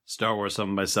Star Wars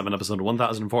 7 by 7 episode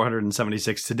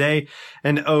 1476 today,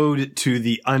 an ode to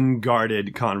the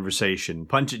unguarded conversation.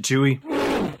 Punch it, Chewie.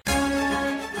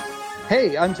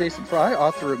 Hey, I'm Jason Fry,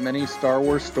 author of many Star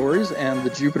Wars stories and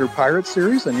the Jupiter Pirates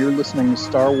series, and you're listening to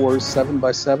Star Wars 7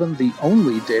 by 7, the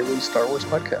only daily Star Wars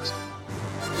podcast.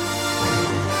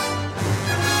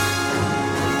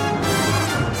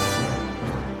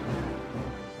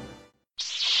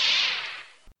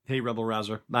 Hey, Rebel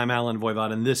Rouser. I'm Alan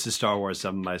Voivod, and this is Star Wars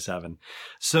 7 by 7.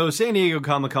 So San Diego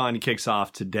Comic-Con kicks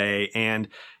off today, and,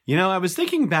 you know, I was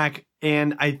thinking back,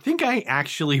 and I think I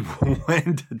actually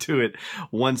went to it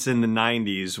once in the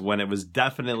 90s when it was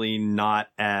definitely not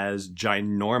as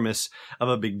ginormous of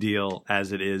a big deal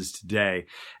as it is today.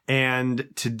 And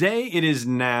today it is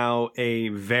now a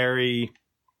very...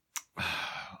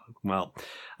 well,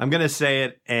 I'm going to say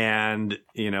it, and,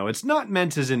 you know, it's not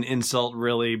meant as an insult,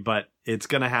 really, but it's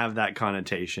going to have that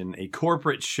connotation, a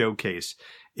corporate showcase,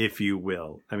 if you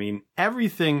will. I mean,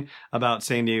 everything about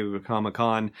San Diego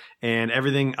Comic-Con and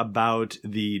everything about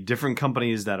the different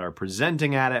companies that are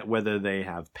presenting at it, whether they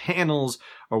have panels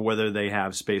or whether they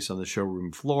have space on the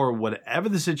showroom floor, whatever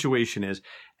the situation is,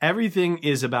 everything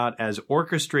is about as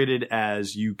orchestrated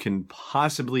as you can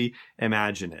possibly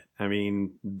imagine it. I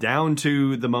mean, down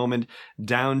to the moment,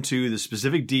 down to the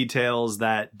specific details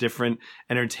that different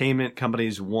entertainment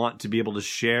companies want to be able to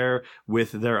share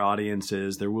with their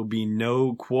audiences. There will be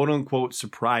no quote-unquote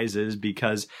surprises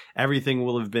because everything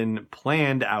will have been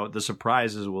planned out. The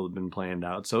surprises will have been planned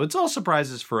out. So it's all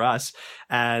surprises for us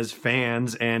as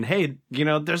fans. And hey, you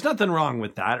know, there's nothing wrong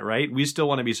with that, right? We still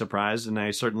want to be surprised. And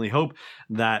I certainly hope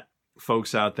that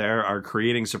folks out there are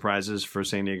creating surprises for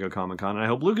San Diego Comic-Con. And I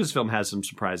hope Lucasfilm has some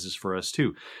surprises for us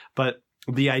too. But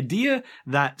the idea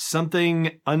that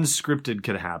something unscripted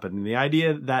could happen, the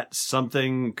idea that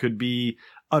something could be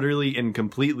utterly and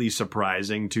completely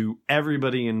surprising to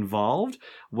everybody involved,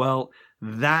 well,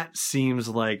 that seems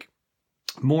like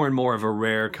more and more of a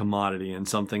rare commodity and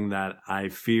something that I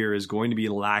fear is going to be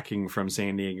lacking from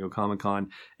San Diego Comic-Con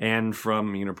and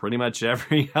from, you know, pretty much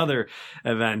every other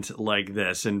event like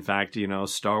this. In fact, you know,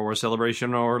 Star Wars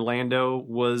Celebration Orlando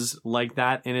was like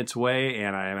that in its way,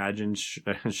 and I imagine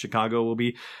Chicago will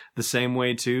be the same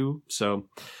way too. So,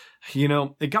 you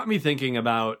know, it got me thinking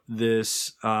about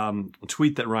this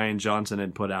tweet that Rian Johnson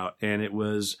had put out, and it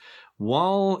was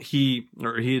while he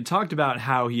had talked about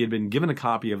how he had been given a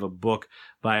copy of a book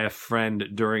by a friend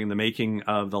during the making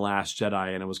of The Last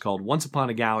Jedi, and it was called Once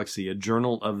Upon a Galaxy, a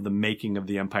journal of the making of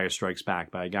The Empire Strikes Back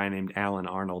by a guy named Alan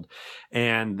Arnold.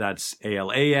 And that's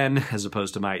A-L-A-N as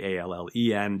opposed to my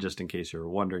A-L-L-E-N, just in case you were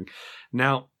wondering.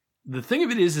 Now, the thing of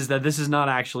it is that this is not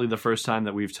actually the first time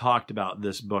that we've talked about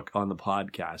this book on the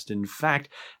podcast. In fact,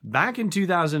 back in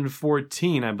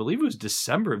 2014, I believe it was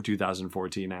December of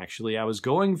 2014, actually, I was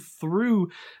going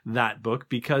through that book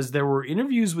because there were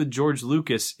interviews with George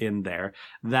Lucas in there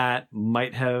that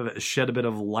might have shed a bit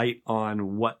of light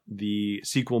on what the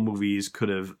sequel movies could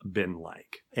have been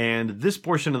like. And this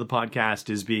portion of the podcast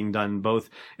is being done both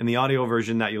in the audio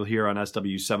version that you'll hear on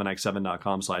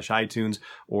sw7x7.com/iTunes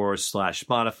or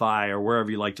 /Spotify or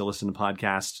wherever you like to listen to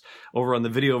podcasts. Over on the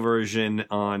video version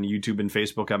on YouTube and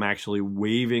Facebook, I'm actually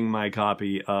waving my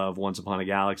copy of Once Upon a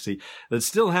Galaxy that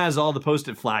still has all the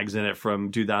post-it flags in it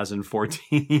from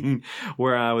 2014,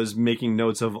 where I was making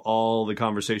notes of all the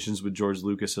conversations with George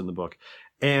Lucas in the book.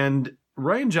 And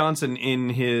Rian Johnson, in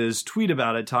his tweet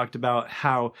about it, talked about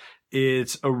how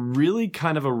it's a really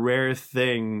kind of a rare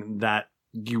thing that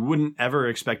you wouldn't ever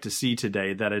expect to see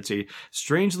today, that it's a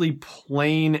strangely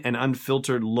plain and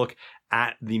unfiltered look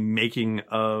at the making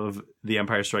of The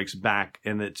Empire Strikes Back,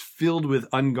 and it's filled with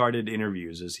unguarded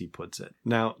interviews, as he puts it.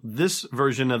 Now, this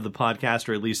version of the podcast,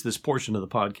 or at least this portion of the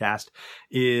podcast,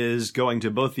 is going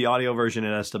to both the audio version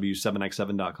at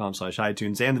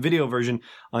sw7x7.com/iTunes and the video version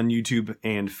on YouTube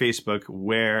and Facebook,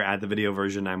 where at the video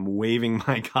version, I'm waving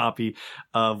my copy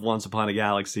of Once Upon a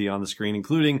Galaxy on the screen,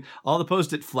 including all the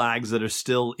post-it flags that are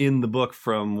still in the book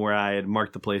from where I had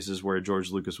marked the places where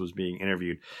George Lucas was being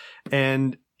interviewed.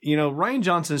 And you know, Rian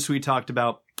Johnson's tweet talked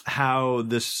about how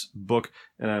this book,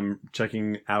 and I'm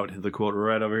checking out the quote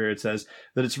right over here, it says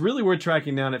that it's really worth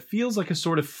tracking down. It feels like a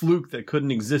sort of fluke that couldn't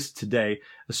exist today,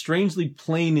 a strangely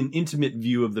plain and intimate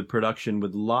view of the production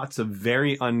with lots of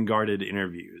very unguarded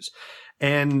interviews.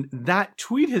 And that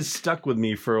tweet has stuck with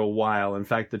me for a while. In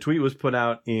fact, the tweet was put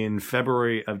out in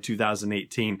February of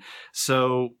 2018.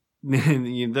 So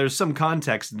there's some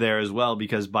context there as well,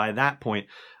 because by that point,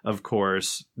 of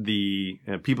course, the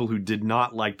people who did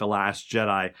not like The Last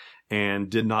Jedi and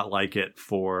did not like it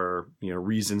for, you know,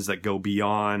 reasons that go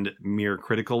beyond mere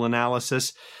critical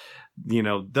analysis, you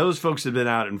know, those folks have been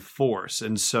out in force.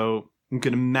 And so you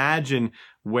can imagine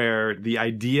where the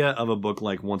idea of a book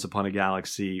like Once Upon a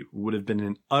Galaxy would have been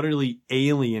an utterly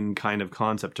alien kind of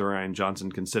concept to Rian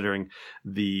Johnson, considering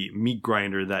the meat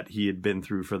grinder that he had been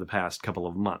through for the past couple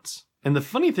of months. And the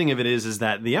funny thing of it is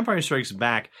that The Empire Strikes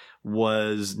Back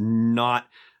was not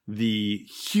the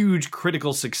huge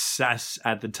critical success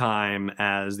at the time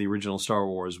as the original Star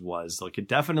Wars was. Like, it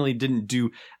definitely didn't do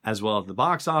as well at the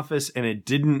box office, and it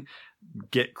didn't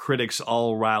get critics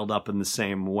all riled up in the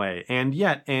same way. And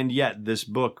yet, this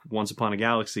book, Once Upon a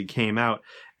Galaxy, came out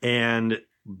and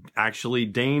actually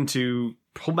deigned to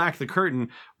pull back the curtain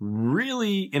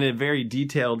really in a very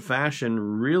detailed fashion,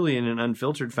 really in an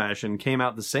unfiltered fashion, came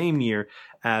out the same year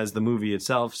as the movie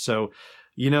itself. So,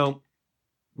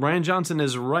 Rian Johnson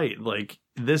is right. Like,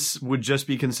 this would just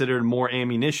be considered more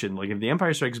ammunition. Like, if The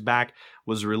Empire Strikes Back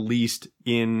was released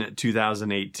in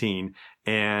 2018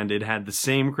 and it had the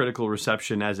same critical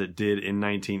reception as it did in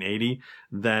 1980,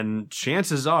 then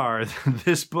chances are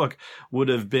this book would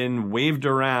have been waved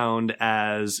around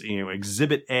as,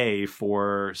 Exhibit A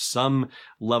for some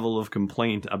level of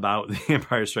complaint about The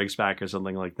Empire Strikes Back or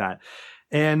something like that.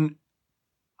 And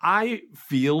I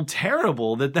feel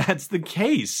terrible that that's the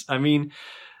case. I mean,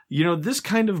 this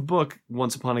kind of book,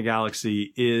 Once Upon a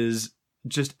Galaxy, is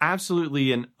just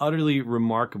absolutely and utterly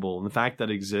remarkable. And the fact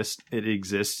that it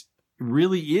exists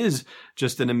really is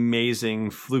just an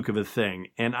amazing fluke of a thing.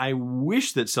 And I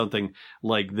wish that something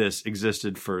like this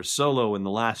existed for Solo and The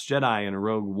Last Jedi and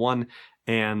Rogue One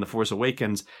and The Force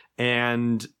Awakens.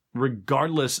 And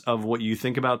regardless of what you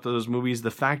think about those movies,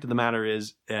 the fact of the matter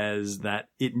is that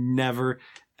it never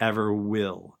ever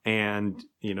will. And,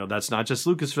 that's not just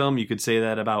Lucasfilm. You could say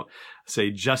that about,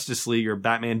 say, Justice League or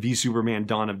Batman v Superman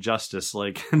Dawn of Justice.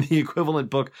 Like, the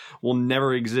equivalent book will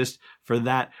never exist for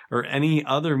that or any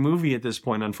other movie at this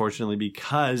point, unfortunately,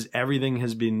 because everything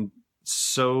has been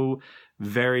so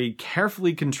very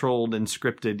carefully controlled and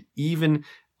scripted, even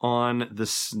on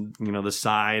this, the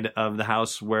side of the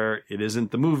house where it isn't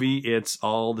the movie. It's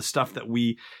all the stuff that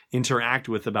we interact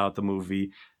with about the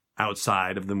movie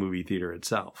outside of the movie theater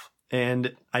itself.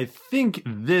 And I think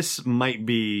this might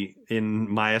be, in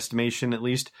my estimation at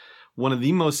least, one of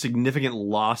the most significant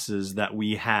losses that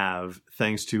we have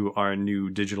thanks to our new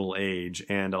digital age,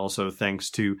 and also thanks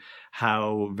to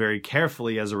how very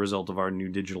carefully, as a result of our new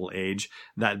digital age,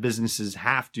 that businesses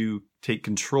have to take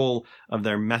control of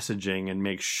their messaging and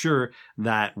make sure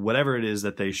that whatever it is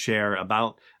that they share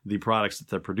about the products that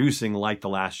they're producing, like The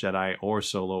Last Jedi or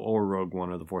Solo or Rogue One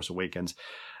or The Force Awakens,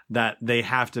 that they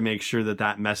have to make sure that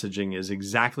that messaging is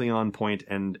exactly on point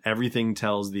and everything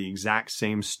tells the exact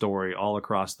same story all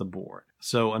across the board.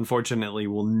 So unfortunately,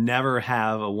 we'll never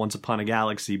have a Once Upon a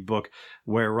Galaxy book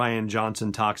where Rian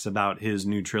Johnson talks about his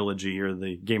new trilogy, or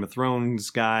the Game of Thrones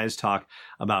guys talk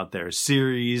about their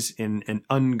series in an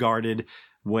unguarded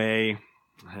way.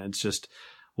 It's just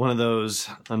one of those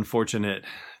unfortunate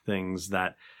things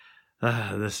that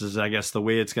this is, I guess, the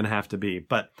way it's going to have to be.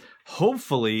 But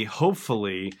hopefully,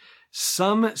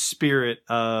 some spirit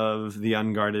of the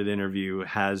unguarded interview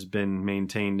has been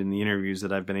maintained in the interviews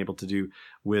that I've been able to do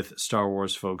with Star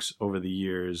Wars folks over the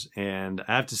years. And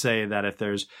I have to say that if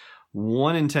there's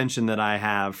one intention that I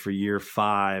have for year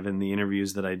 5 in the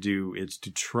interviews that I do, it's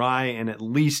to try and, at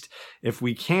least if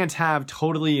we can't have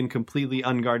totally and completely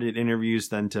unguarded interviews,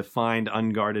 then to find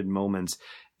unguarded moments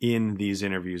in these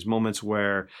interviews, moments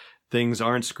where things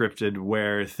aren't scripted,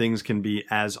 where things can be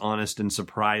as honest and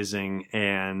surprising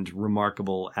and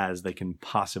remarkable as they can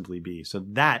possibly be. So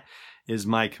that is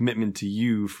my commitment to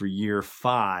you for year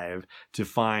 5, to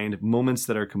find moments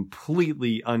that are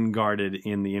completely unguarded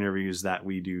in the interviews that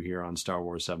we do here on Star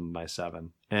Wars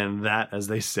 7x7. And that, as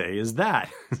they say, is that.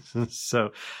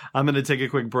 So I'm going to take a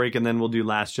quick break and then we'll do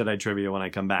Last Jedi trivia when I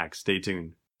come back. Stay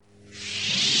tuned.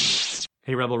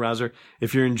 Hey, Rebel Rouser.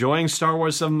 If you're enjoying Star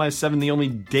Wars 7x7, the only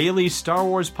daily Star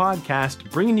Wars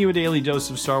podcast, bringing you a daily dose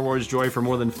of Star Wars joy for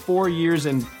more than 4 years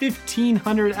and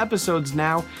 1,500 episodes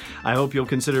now, I hope you'll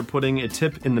consider putting a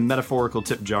tip in the metaphorical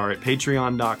tip jar at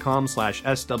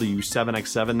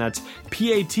patreon.com/SW7x7. That's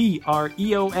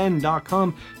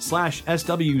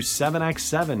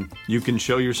patreon.com/SW7x7. You can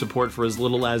show your support for as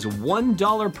little as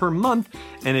 $1 per month,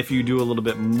 and if you do a little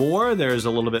bit more, there's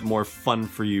a little bit more fun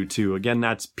for you too. Again,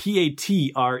 that's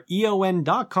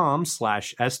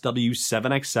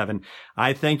patreon.com/SW7x7.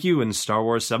 I thank you, and Star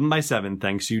Wars 7x7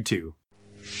 thanks you too.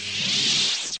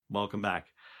 Welcome back.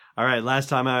 All right, last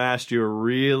time I asked you a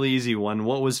real easy one.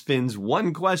 What was Finn's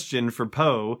one question for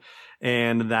Poe?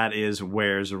 And that is,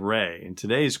 where's Rey? And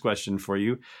today's question for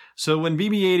you. So when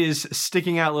BB-8 is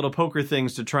sticking out little poker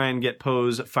things to try and get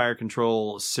Poe's fire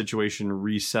control situation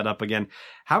reset up again,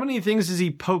 how many things does he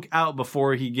poke out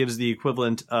before he gives the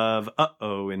equivalent of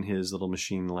uh-oh in his little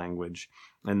machine language?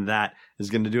 And that is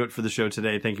going to do it for the show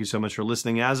today. Thank you so much for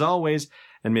listening, as always,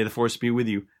 and may the Force be with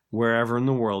you wherever in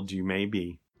the world you may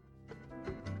be.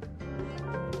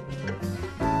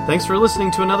 Thanks for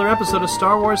listening to another episode of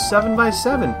Star Wars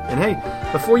 7x7. And hey,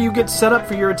 before you get set up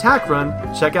for your attack run,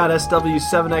 check out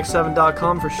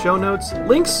SW7x7.com for show notes,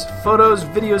 links, photos,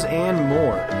 videos, and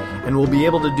more. And we'll be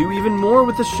able to do even more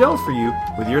with the show for you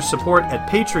with your support at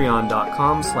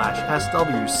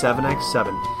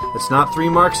patreon.com/SW7x7. It's not 3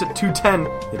 marks at 210,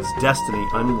 it's Destiny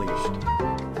Unleashed.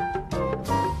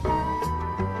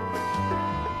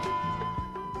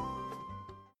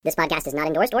 This podcast is not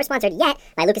endorsed or sponsored yet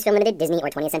by Lucasfilm Limited, Disney,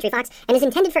 or 20th Century Fox, and is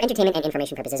intended for entertainment and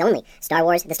information purposes only. Star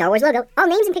Wars, the Star Wars logo, all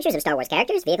names and pictures of Star Wars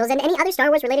characters, vehicles, and any other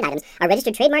Star Wars-related items are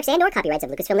registered trademarks and or copyrights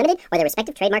of Lucasfilm Limited or their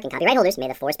respective trademark and copyright holders. May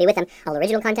the Force be with them. All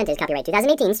original content is copyright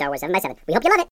 2018 Star Wars 7x7. We hope you love it!